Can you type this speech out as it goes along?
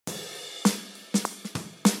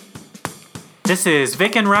This is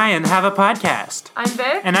Vic and Ryan Have a Podcast. I'm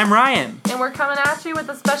Vic. And I'm Ryan. And we're coming at you with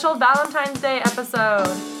a special Valentine's Day episode.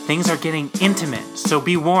 Things are getting intimate, so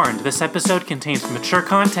be warned, this episode contains mature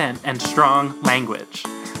content and strong language.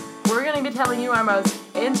 We're going to be telling you our most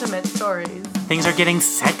intimate stories. Things are getting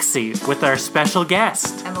sexy with our special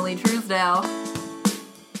guest, Emily Truesdale.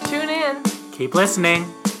 Tune in. Keep listening.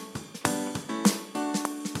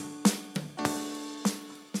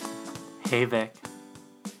 Hey Vic,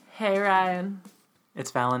 Hey Ryan.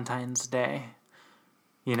 it's Valentine's Day.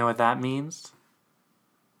 You know what that means?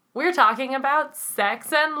 We're talking about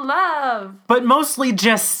sex and love. But mostly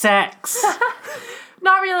just sex.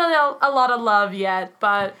 Not really a lot of love yet,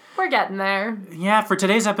 but we're getting there. Yeah, for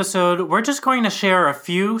today's episode, we're just going to share a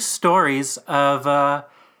few stories of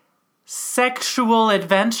sexual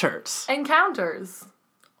adventures. Encounters.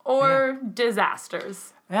 Or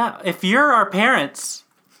disasters. Yeah, if you're our parents,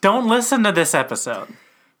 don't listen to this episode.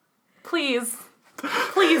 Please.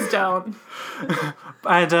 Please don't.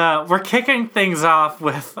 And we're kicking things off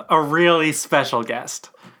with a really special guest.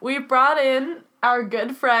 We brought in our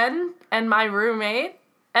good friend and my roommate,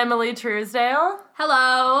 Emily Truesdale.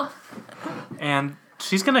 Hello. And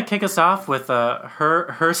she's going to kick us off with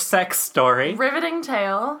her sex story. Riveting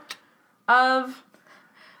tale of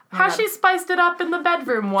how she spiced it up in the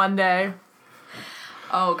bedroom one day.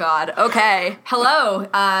 Oh, God. Okay. Hello,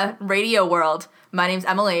 radio world. My name's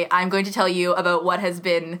Emily. I'm going to tell you about what has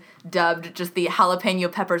been dubbed just the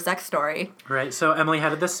jalapeno pepper sex story. Right, so Emily, how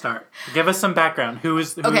did this start? Give us some background. Who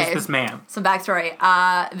is this man? Some backstory.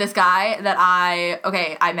 This guy that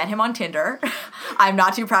I met him on Tinder. I'm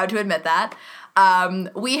not too proud to admit that.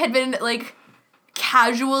 We had been,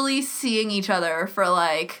 casually seeing each other for,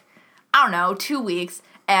 2 weeks,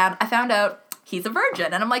 and I found out he's a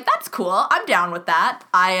virgin, and I'm like, that's cool. I'm down with that.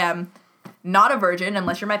 I am not a virgin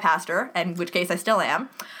unless you're my pastor, in which case I still am.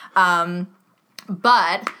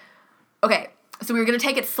 But, okay, so we were going to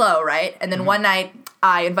take it slow, right? And then one night,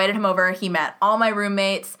 I invited him over. He met all my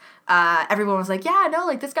roommates. Everyone was like, yeah,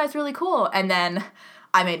 no, this guy's really cool. And then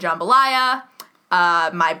I made jambalaya,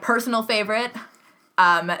 my personal favorite.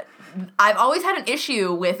 I've always had an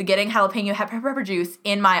issue with getting jalapeno pepper juice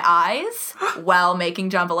in my eyes while making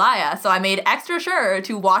jambalaya, so I made extra sure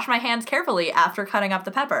to wash my hands carefully after cutting up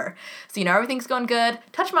the pepper. So, everything's going good.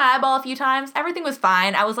 Touched my eyeball a few times. Everything was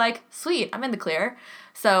fine. I was like, sweet, I'm in the clear.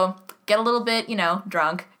 So, get a little bit,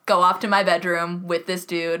 drunk, go off to my bedroom with this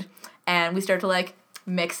dude, and we start to,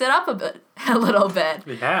 mix it up a little bit.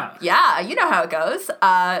 Yeah. Yeah, you know how it goes.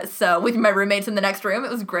 So, with my roommates in the next room, it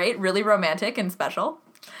was great, really romantic and special.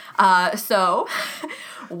 So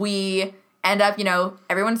we end up,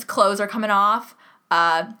 everyone's clothes are coming off.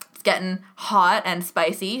 It's getting hot and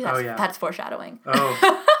spicy. That's foreshadowing.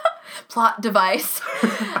 Oh. Plot device.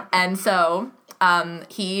 And so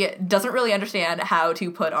he doesn't really understand how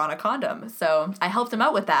to put on a condom. So I helped him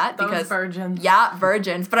out with that. Those virgins. Yeah,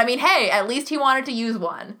 virgins. But I mean, hey, at least he wanted to use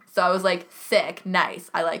one. So I was like, sick,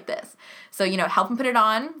 nice, I like this. So, help him put it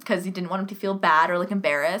on because he didn't want him to feel bad or,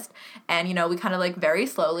 embarrassed. And, we kind of, very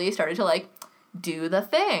slowly started to, do the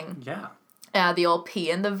thing. Yeah. The old P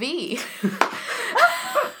and the V. Well,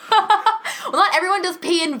 not everyone does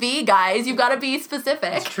P and V, guys. You've got to be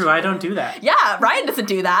specific. It's true. I don't do that. Yeah, Ryan doesn't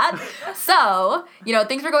do that. So,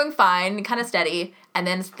 things were going fine, kind of steady. And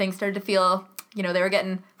then things started to feel, they were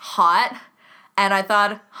getting hot. And I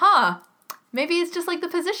thought, maybe it's just the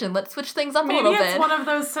position. Let's switch things up a little bit. Maybe it's one of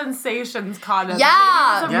those sensations condoms.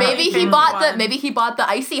 Yeah, maybe he bought the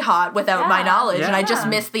icy hot without my knowledge, and I just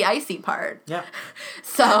missed the icy part. Yeah.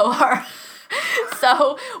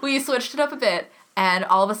 So we switched it up a bit, and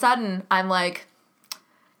all of a sudden I'm like,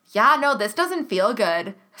 yeah, no, this doesn't feel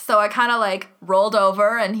good. So I kind of rolled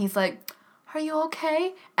over, and he's like, are you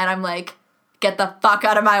okay? And I'm like, get the fuck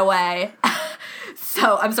out of my way.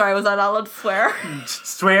 So, I'm sorry, was I not allowed to swear?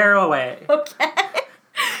 Swear away. Okay.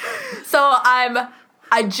 So,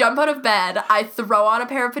 I jump out of bed, I throw on a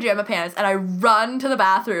pair of pajama pants, and I run to the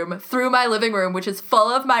bathroom through my living room, which is full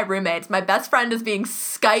of my roommates. My best friend is being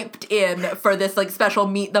Skyped in for this, special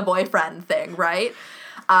meet the boyfriend thing, right?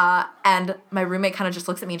 And my roommate kind of just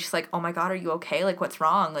looks at me and she's like, oh my God, are you okay? What's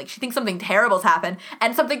wrong? She thinks something terrible's happened,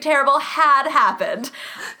 and something terrible had happened.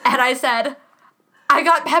 And I said, I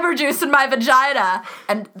got pepper juice in my vagina.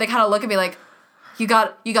 And they kind of look at me like, you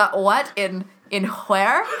got what? In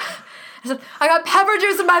where? I said, I got pepper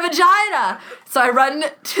juice in my vagina. So I run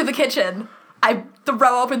to the kitchen. I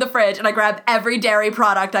throw open the fridge and I grab every dairy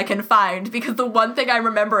product I can find because the one thing I'm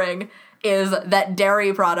remembering is that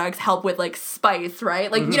dairy products help with like spice,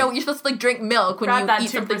 right? Like, you know, you're supposed to like drink milk when Grab you that eat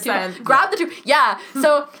something 2%. too. Grab the 2. Yeah.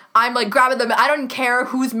 So I'm like grabbing them. I don't care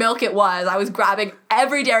whose milk it was. I was grabbing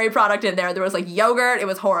every dairy product in there. There was like yogurt. It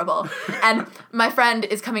was horrible. And my friend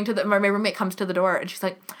is coming to my roommate comes to the door and she's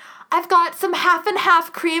like, I've got some half and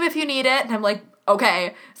half cream if you need it. And I'm like,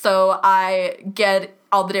 okay. So I get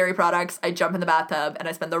all the dairy products, I jump in the bathtub, and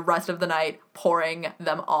I spend the rest of the night pouring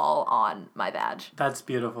them all on my vag. That's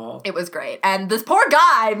beautiful. It was great. And this poor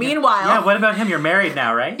guy, meanwhile... Yeah, what about him? You're married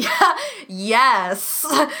now, right? Yes.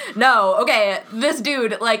 No, okay, this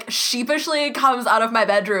dude, like, sheepishly comes out of my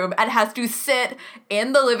bedroom and has to sit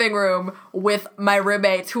in the living room with my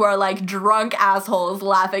roommates who are, like, drunk assholes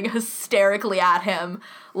laughing hysterically at him.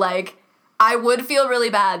 Like... I would feel really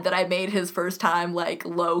bad that I made his first time, like,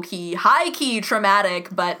 low-key, high-key traumatic,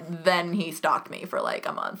 but then he stalked me for, like,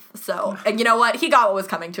 a month. So, and you know what? He got what was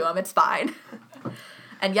coming to him. It's fine.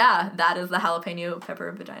 And yeah, that is the jalapeno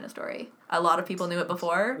pepper vagina story. A lot of people knew it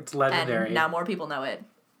before. It's legendary. And now more people know it.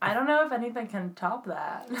 I don't know if anything can top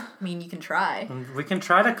that. I mean, you can try. We can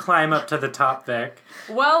try to climb up to the top, Vic.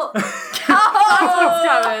 Well,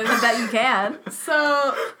 Oh! I I bet you can.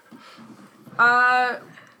 So,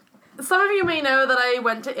 some of you may know that I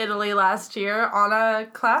went to Italy last year on a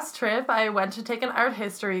class trip. I went to take an art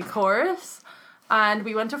history course, and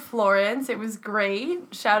we went to Florence. It was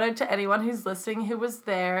great. Shout out to anyone who's listening who was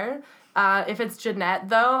there. If it's Jeanette,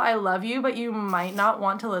 though, I love you, but you might not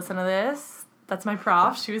want to listen to this. That's my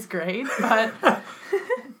prof. She was great, but...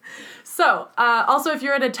 So, also, if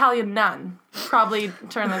you're an Italian nun, probably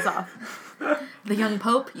turn this off. The young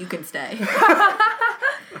pope, you can stay.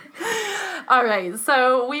 All right,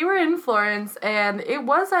 so we were in Florence, and it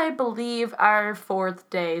was, I believe, our 4th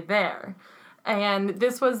day there. And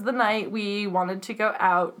this was the night we wanted to go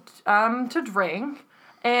out to drink,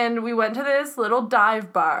 and we went to this little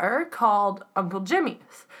dive bar called Uncle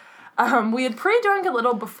Jimmy's. We had pre-drunk a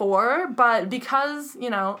little before, but because, you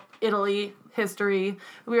know, Italy, history,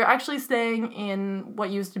 we were actually staying in what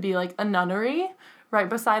used to be like a nunnery right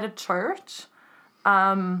beside a church.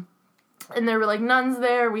 And there were, like, nuns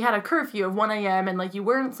there. We had a curfew of 1 a.m. and, like, you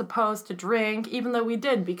weren't supposed to drink, even though we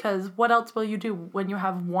did, because what else will you do when you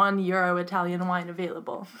have €1 Italian wine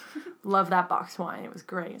available? Love that box wine. It was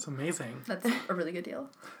great. It's amazing. That's a really good deal.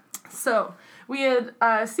 So, we had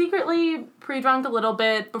secretly pre-drunk a little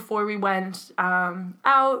bit before we went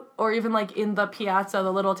out, or even, like, in the piazza,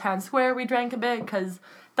 the little town square, we drank a bit, because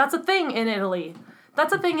that's a thing in Italy.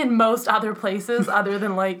 That's a thing in most other places other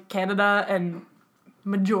than, like, Canada and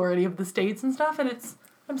majority of the states and stuff, and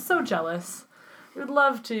I'm so jealous. I would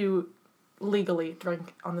love to legally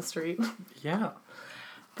drink on the street. Yeah.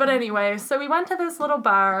 But anyway, so we went to this little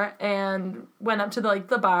bar and went up to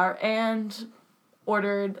the bar and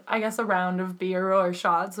ordered, I guess, a round of beer or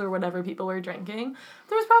shots or whatever people were drinking.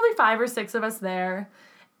 There was probably 5 or 6 of us there,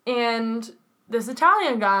 and this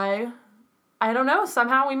Italian guy, I don't know,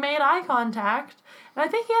 somehow we made eye contact, and I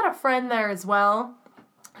think he had a friend there as well,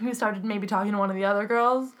 who started maybe talking to one of the other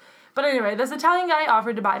girls. But anyway, this Italian guy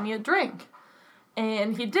offered to buy me a drink.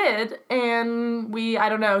 And he did, and I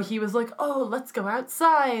don't know, he was like, oh, let's go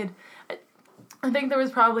outside. I think there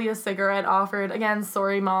was probably a cigarette offered. Again,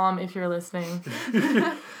 sorry, Mom, if you're listening.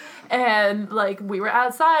 And, like, we were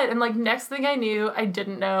outside, and, like, next thing I knew, I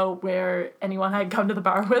didn't know where anyone I'd come to the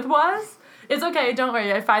bar with was. It's okay, don't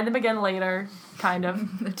worry, I find them again later, kind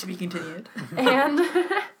of. To be continued. And...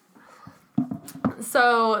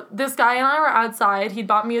 So this guy and I were outside. He'd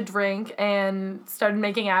bought me a drink and started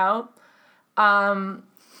making out. And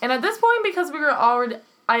at this point, because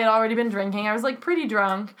I had already been drinking, I was, like, pretty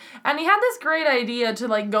drunk. And he had this great idea to,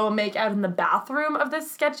 like, go make out in the bathroom of this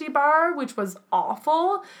sketchy bar, which was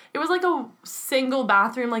awful. It was, like, a single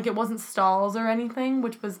bathroom. Like, it wasn't stalls or anything,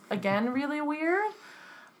 which was, again, really weird.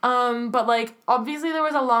 But, like, obviously there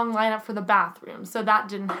was a long lineup for the bathroom, so that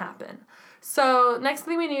didn't happen. So, next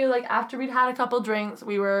thing we knew, like, after we'd had a couple drinks,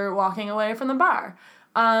 we were walking away from the bar.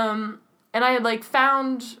 And I had, like,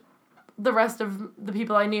 found the rest of the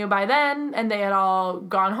people I knew by then, and they had all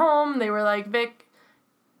gone home. They were like, Vic,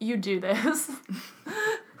 you do this.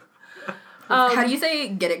 How do you say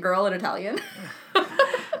get it, girl, in Italian?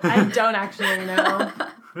 I don't actually know.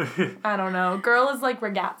 I don't know. Girl is like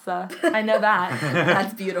ragazza. I know that.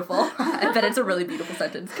 That's beautiful. I bet it's a really beautiful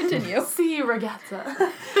sentence. Continue. See,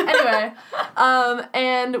 ragazza. Anyway,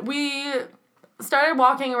 and we started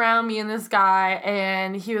walking around, me and this guy,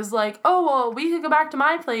 and he was like, oh, well, we could go back to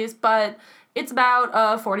my place, but it's about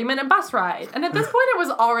a 40-minute bus ride. And at this point, it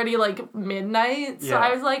was already, like, midnight, so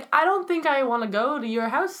I was like, I don't think I want to go to your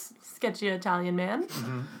house, sketchy Italian man.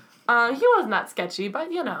 Mm-hmm. He wasn't that sketchy,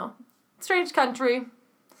 but, you know, strange country.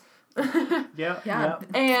 Yeah. Yeah.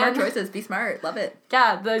 And- Smart choices. Be smart. Love it.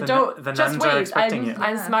 Yeah, The just nuns are wait. expecting you.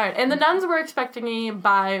 I'm Yeah. smart. And the nuns were expecting me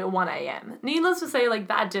by 1 a.m. Needless to say, like,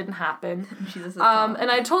 that didn't happen. Jesus is And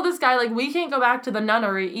I told this guy, like, we can't go back to the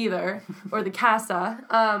nunnery either, or the casa,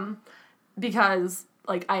 because,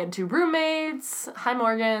 like, I had 2 roommates. Hi,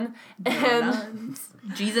 Morgan. And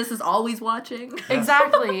Jesus is always watching.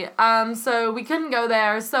 exactly. So we couldn't go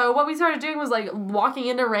there. So what we started doing was, like, walking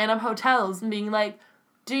into random hotels and being like,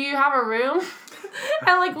 do you have a room?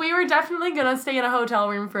 And, like, we were definitely gonna stay in a hotel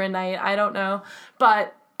room for a night. I don't know.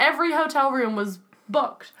 But every hotel room was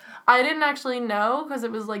booked. I didn't actually know because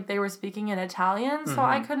it was, like, they were speaking in Italian, so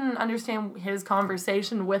I couldn't understand his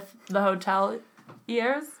conversation with the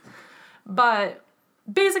hoteliers. But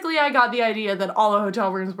basically, I got the idea that all the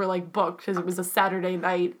hotel rooms were, like, booked because it was a Saturday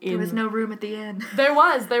night. There was no room at the inn. There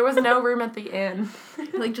was no room at the inn.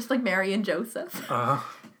 Just like Mary and Joseph.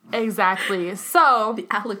 Exactly. So, The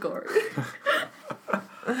allegory.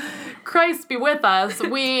 Christ be with us.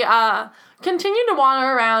 We continued to wander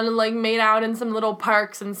around and, like, made out in some little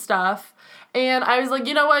parks and stuff. And I was like,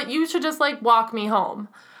 you know what? You should just, like, walk me home.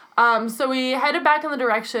 So we headed back in the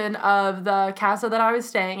direction of the casa that I was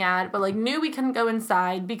staying at, but, like, knew we couldn't go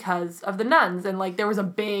inside because of the nuns. And, like, there was a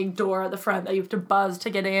big door at the front that you have to buzz to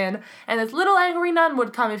get in. And this little angry nun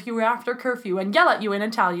would come if you were after curfew and yell at you in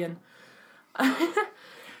Italian.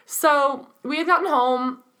 So we had gotten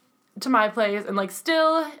home to my place and, like,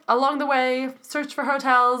 still along the way searched for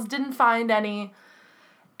hotels, didn't find any.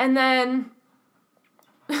 And then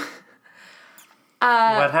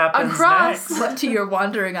What happens across next? What to your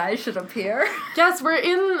wandering eyes should appear. yes, we're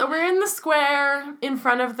in the square in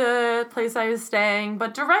front of the place I was staying,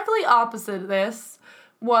 but directly opposite this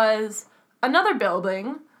was another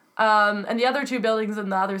building. And the other 2 buildings on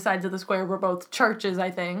the other sides of the square were both churches,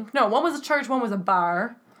 I think. No, one was a church, one was a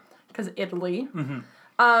bar, because Italy.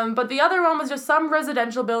 But the other one was just some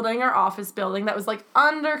residential building or office building that was, like,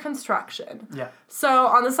 under construction. Yeah. So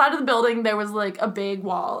on the side of the building, there was, like, a big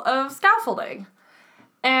wall of scaffolding.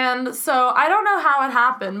 And so I don't know how it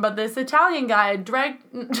happened, but this Italian guy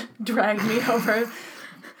dragged me over.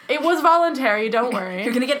 It was voluntary, don't worry.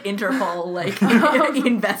 You're gonna get Interpol, like,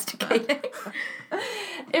 investigating.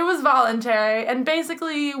 It was voluntary, and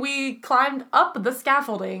basically we climbed up the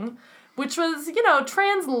scaffolding, which was, you know,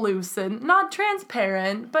 translucent, not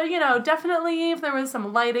transparent, but, you know, definitely if there was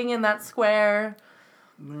some lighting in that square.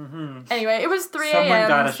 Anyway, it was 3 Someone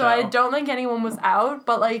got a.m., a so I show. don't think anyone was out,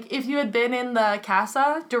 but, like, if you had been in the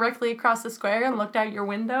casa directly across the square and looked out your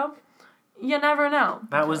window, you never know.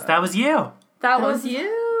 That was you. That That was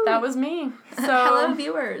you. That was me. So Hello,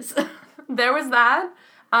 viewers. there was that.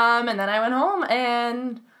 And then I went home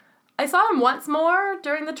and I saw him once more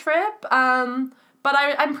during the trip. But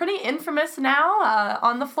I'm pretty infamous now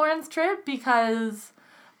on the Florence trip because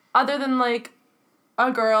other than, like,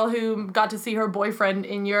 a girl who got to see her boyfriend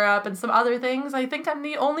in Europe and some other things, I think I'm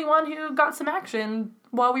the only one who got some action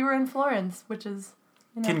while we were in Florence, which is,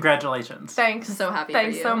 you know. Congratulations. Thanks. So happy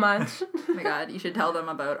Thanks for you. so much. Oh my god, you should tell them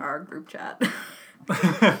about our group chat.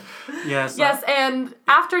 Yes. Yes, and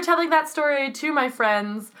after telling that story to my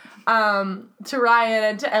friends, to Ryan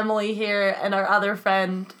and to Emily here and our other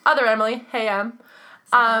Emily, hey Em,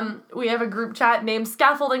 we have a group chat named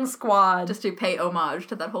Scaffolding Squad. Just to pay homage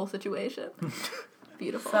to that whole situation.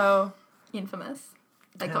 Beautiful. So Infamous.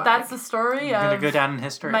 Iconic. that's the story You're gonna of go down in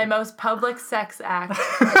history. my most public sex act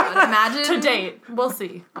Imagine. to date. We'll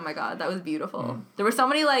see. Oh my god, that was beautiful. There were so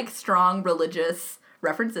many, like, strong religious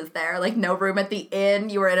references there. Like, no room at the inn,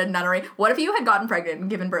 you were in a nunnery. What if you had gotten pregnant and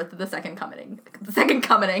given birth to the second coming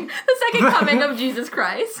of Jesus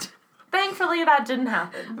Christ? Thankfully, that didn't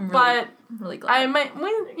happen. I'm But really glad.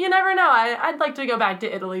 you never know. I'd like to go back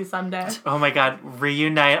to Italy someday. Oh my god,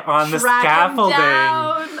 reunite on the Track 'em scaffolding.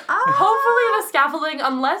 down. Ah. Hopefully the scaffolding,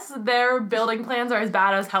 unless their building plans are as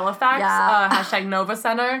bad as Halifax, Yeah. hashtag Nova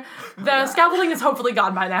Center, the scaffolding is hopefully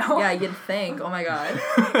gone by now. Yeah, you'd think. Oh my god.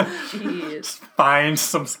 Jeez. Find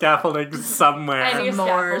some scaffolding somewhere. Any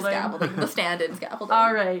More scaffolding. scaffolding. The stand-in scaffolding.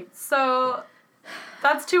 All right, so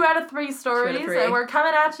that's 2 out of 3 stories, 3. and we're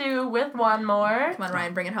coming at you with one more. Come on,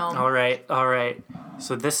 Ryan, bring it home. All right.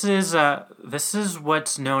 So this is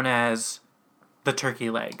what's known as the turkey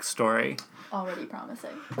leg story. Already promising.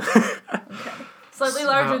 Okay. Slightly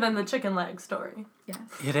larger than the chicken leg story. Yes.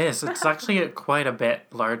 It is. It's actually quite a bit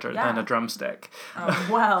larger than Yeah. a drumstick. Oh,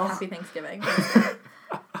 Well, happy Thanksgiving.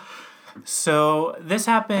 So this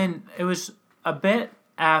happened, it was a bit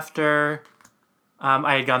after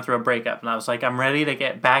I had gone through a breakup, and I was like, I'm ready to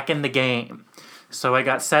get back in the game. So I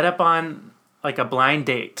got set up on, like, a blind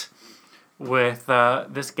date with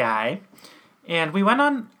this guy, and we went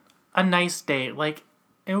on a nice date. Like,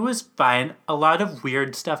 It was fine. A lot of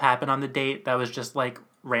weird stuff happened on the date that was just like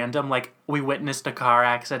random. Like we witnessed a car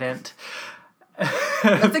accident.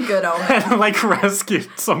 That's a good omen. And like rescued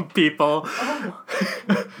some people.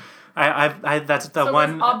 I that's the So one.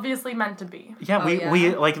 it was obviously meant to be. Yeah, Oh, we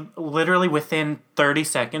yeah? like literally within 30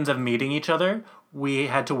 seconds of meeting each other, we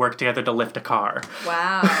had to work together to lift a car.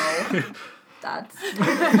 Wow. That's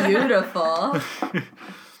beautiful.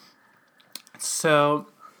 So,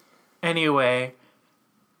 anyway,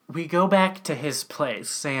 we go back to his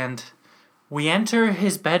place and we enter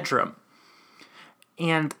his bedroom.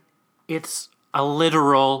 And it's a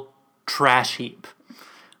literal trash heap.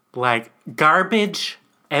 Like, garbage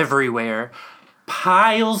everywhere.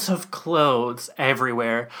 Piles of clothes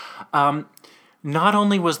everywhere. Not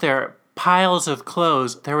only was there piles of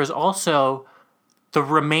clothes, there was also the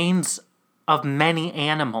remains of many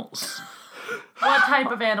animals. What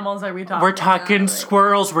type of animals are we talking? We're talking like-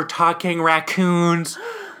 squirrels, we're talking raccoons,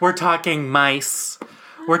 we're talking mice,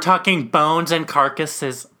 we're talking bones and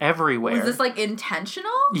carcasses everywhere. Was this like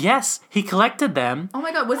intentional? Yes, he collected them. Oh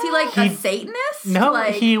my god, was he like a Satanist? No,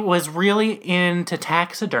 like, he was really into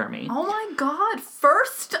taxidermy. Oh my god,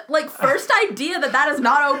 first idea that is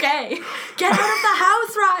not okay. Get out of the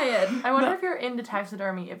house, Ryan. I wonder if you're into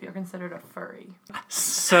taxidermy if you're considered a furry.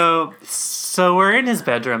 So we're in his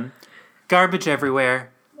bedroom. Garbage everywhere,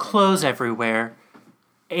 clothes everywhere,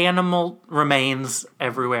 animal remains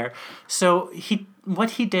everywhere. So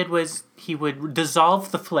what he did was he would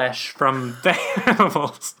dissolve the flesh from the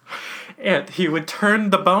animals, and he would turn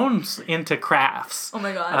the bones into crafts. Oh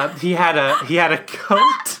my god. He had a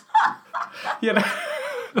coat. He had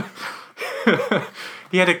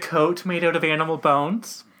he had a coat made out of animal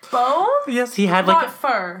bones. Bones? Yes, he had Not like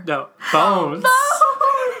fur. no bones.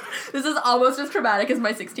 This is almost as traumatic as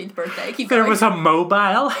my 16th birthday. Keep There going. was a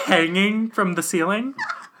mobile hanging from the ceiling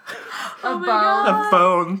A my bone. God. of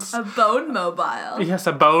bones. a bone mobile. Yes,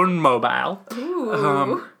 a bone mobile.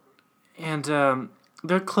 Ooh. And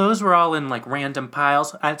their clothes were all in like random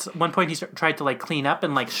piles. At one point, he tried to like clean up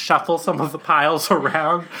and like shuffle some of the piles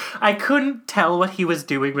around. I couldn't tell what he was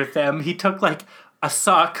doing with them. He took like a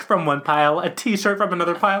sock from one pile, a t-shirt from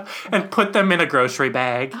another pile, and put them in a grocery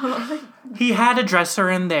bag. He had a dresser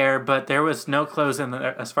in there, but there was no clothes in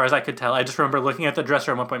there as far as I could tell. I just remember looking at the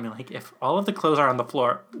dresser at one point and being like, if all of the clothes are on the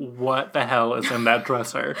floor, what the hell is in that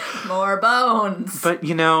dresser? More bones. But,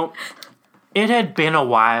 you know, it had been a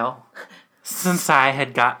while since I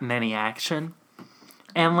had gotten any action.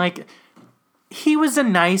 And, like, he was a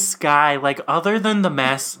nice guy. Like, other than the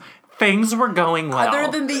mess, things were going well.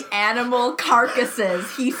 Other than the animal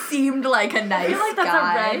carcasses, he seemed like a nice I feel like that's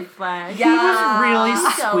guy. a red flag. Yeah. He was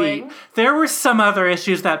really Going. sweet. There were some other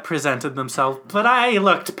issues that presented themselves, but I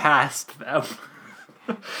looked past them.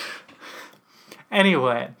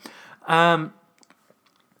 Anyway,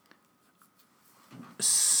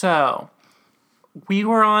 so we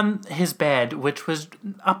were on his bed, which was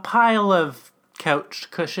a pile of couch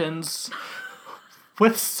cushions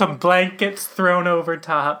with some blankets thrown over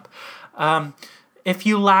top. If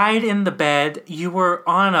you lied in the bed, you were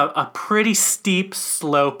on a pretty steep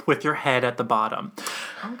slope with your head at the bottom.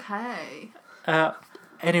 Okay.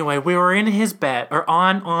 Anyway, we were in his bed, or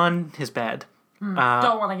on his bed. Don't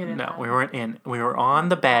want to get into No, that. we weren't in. We were on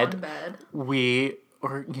the bed. On bed. We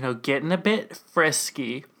were, getting a bit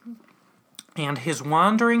frisky. And his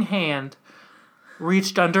wandering hand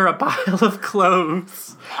reached under a pile of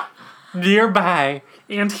clothes nearby,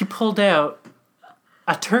 and he pulled out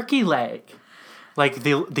a turkey leg. Like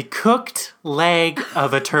the cooked leg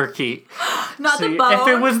of a turkey. Not See, the bone. if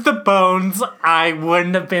it was the bones, I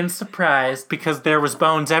wouldn't have been surprised because there was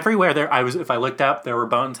bones everywhere. If I looked up, there were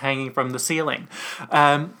bones hanging from the ceiling.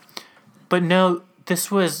 But no,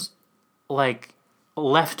 this was like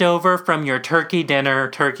leftover from your turkey dinner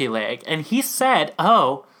turkey leg. And he said,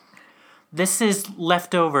 "Oh, this is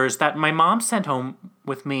leftovers that my mom sent home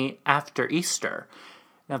with me after Easter."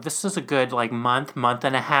 Now, this is a good, month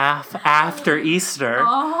and a half after Easter.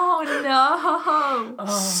 Oh, no.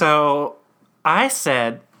 So I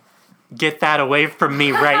said, "Get that away from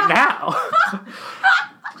me right now."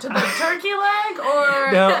 To the turkey leg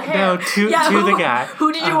or No, the hair? to the guy.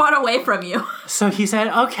 Who did you want away from you? So he said,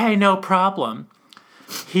 "Okay, no problem."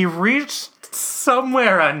 He reached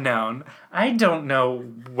somewhere unknown. I don't know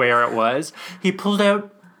where it was. He pulled out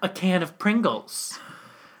a can of Pringles.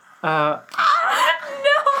 No.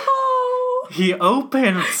 He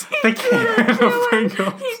opens the can of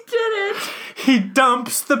Pringles. He did it. He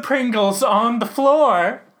dumps the Pringles on the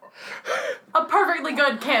floor. A perfectly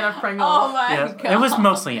good can of Pringles. Oh my Yes, god. it was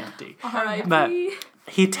mostly empty. R.I.P. But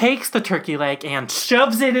he takes the turkey leg and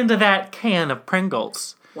shoves it into that can of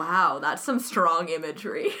Pringles. Wow, that's some strong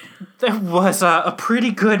imagery. That was a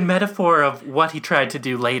pretty good metaphor of what he tried to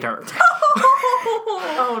do later.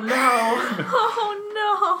 Oh no. Oh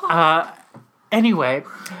no. Anyway,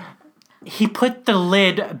 he put the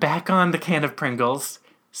lid back on the can of Pringles,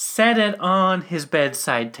 set it on his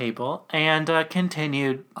bedside table, and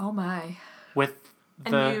continued Oh my. with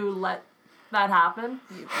the... And you let that happen?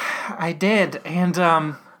 I did,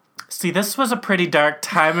 and see, this was a pretty dark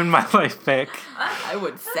time in my life, Vic. I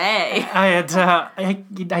would say.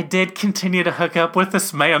 I did continue to hook up with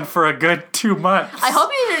this man for a good 2 months. I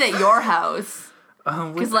hope you did it at your house.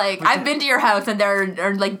 Because, I've been to your house and there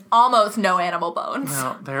are, almost no animal bones.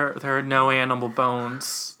 No, there are no animal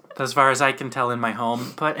bones, as far as I can tell, in my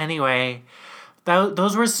home. But anyway,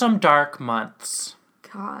 those were some dark months.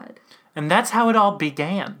 God. And that's how it all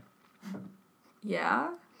began. Yeah?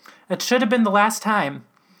 It should have been the last time,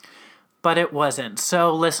 but it wasn't.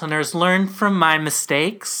 So, listeners, learn from my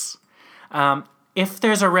mistakes. If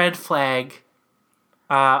there's a red flag,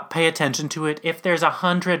 pay attention to it. If there's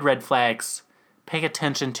 100 red flags, pay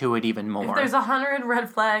attention to it even more. If there's 100 red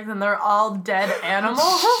flags and they're all dead animals,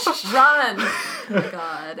 run. Oh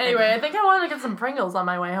God. Anyway, I think I want to get some Pringles on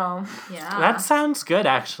my way home. Yeah. That sounds good,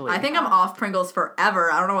 actually. I think I'm off Pringles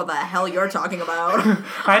forever. I don't know what the hell you're talking about.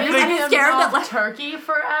 I just think be scared that, I'm turkey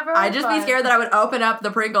forever. I'd just be scared that I would open up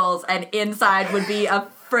the Pringles and inside would be a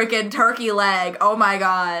freaking turkey leg. Oh my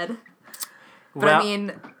God. But well, I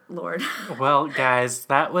mean, Lord. Well, guys,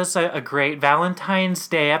 that was a great Valentine's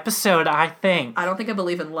Day episode, I think. I don't think I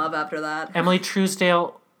believe in love after that. Emily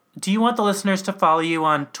Truesdale, do you want the listeners to follow you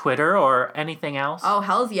on Twitter or anything else? Oh,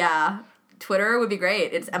 hells yeah. Twitter would be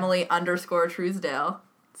great. It's Emily_Truesdale.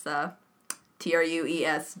 It's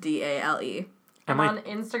TRUESDALE. I'm Emily, on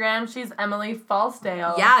Instagram. She's Emily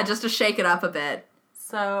Falsdale. Yeah, just to shake it up a bit.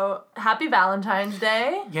 So, happy Valentine's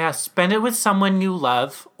Day. yeah, spend it with someone you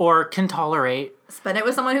love or can tolerate. Spend it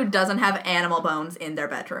with someone who doesn't have animal bones in their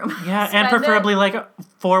bedroom. Yeah, Spend and preferably like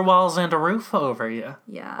 4 walls and a roof over you.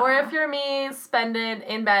 Yeah. Or if you're me, spend it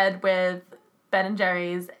in bed with Ben and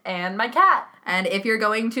Jerry's and my cat. And if you're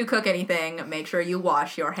going to cook anything, make sure you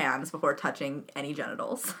wash your hands before touching any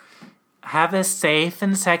genitals. Have a safe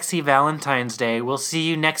and sexy Valentine's Day. We'll see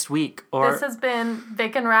you next week. Or This has been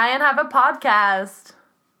Vic and Ryan Have a Podcast.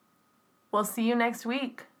 We'll see you next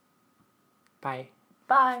week. bye.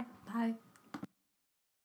 Bye. Bye.